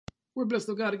We're blessed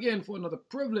of God again for another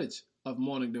privilege of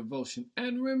morning devotion.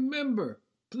 And remember,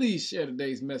 please share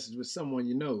today's message with someone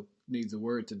you know needs a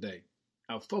word today.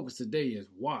 Our focus today is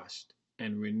washed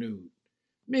and renewed.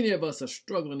 Many of us are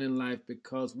struggling in life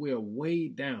because we are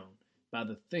weighed down by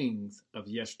the things of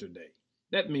yesterday.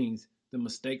 That means the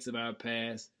mistakes of our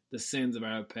past, the sins of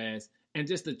our past, and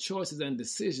just the choices and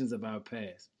decisions of our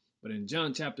past. But in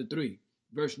John chapter 3,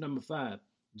 verse number 5,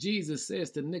 Jesus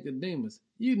says to Nicodemus,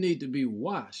 you need to be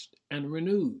washed and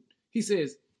renewed. He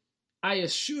says, I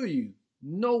assure you,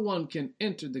 no one can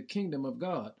enter the kingdom of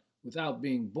God without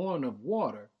being born of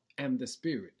water and the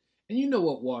Spirit. And you know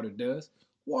what water does.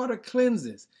 Water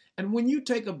cleanses. And when you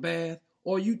take a bath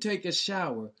or you take a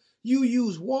shower, you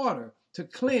use water to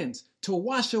cleanse, to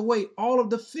wash away all of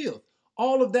the filth,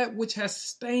 all of that which has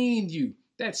stained you,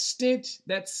 that stench,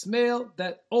 that smell,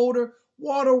 that odor.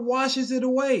 Water washes it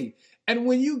away. And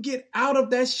when you get out of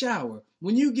that shower,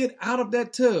 when you get out of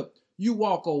that tub, you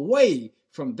walk away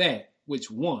from that which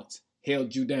once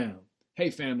held you down. Hey,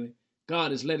 family,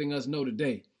 God is letting us know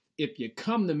today, if you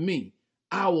come to me,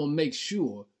 I will make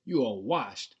sure you are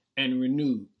washed and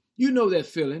renewed. You know that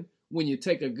feeling when you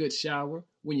take a good shower,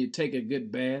 when you take a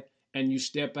good bath, and you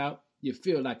step out, you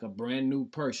feel like a brand new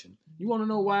person. You want to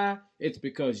know why? It's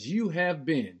because you have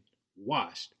been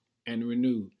washed and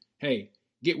renewed. Hey,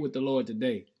 get with the Lord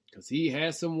today, because he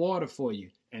has some water for you,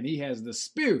 and he has the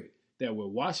Spirit that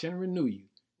will wash and renew you.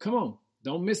 Come on,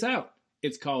 don't miss out.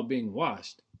 It's called being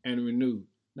washed and renewed.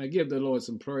 Now give the Lord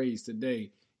some praise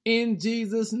today. In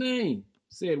Jesus' name,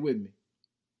 say it with me.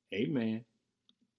 Amen.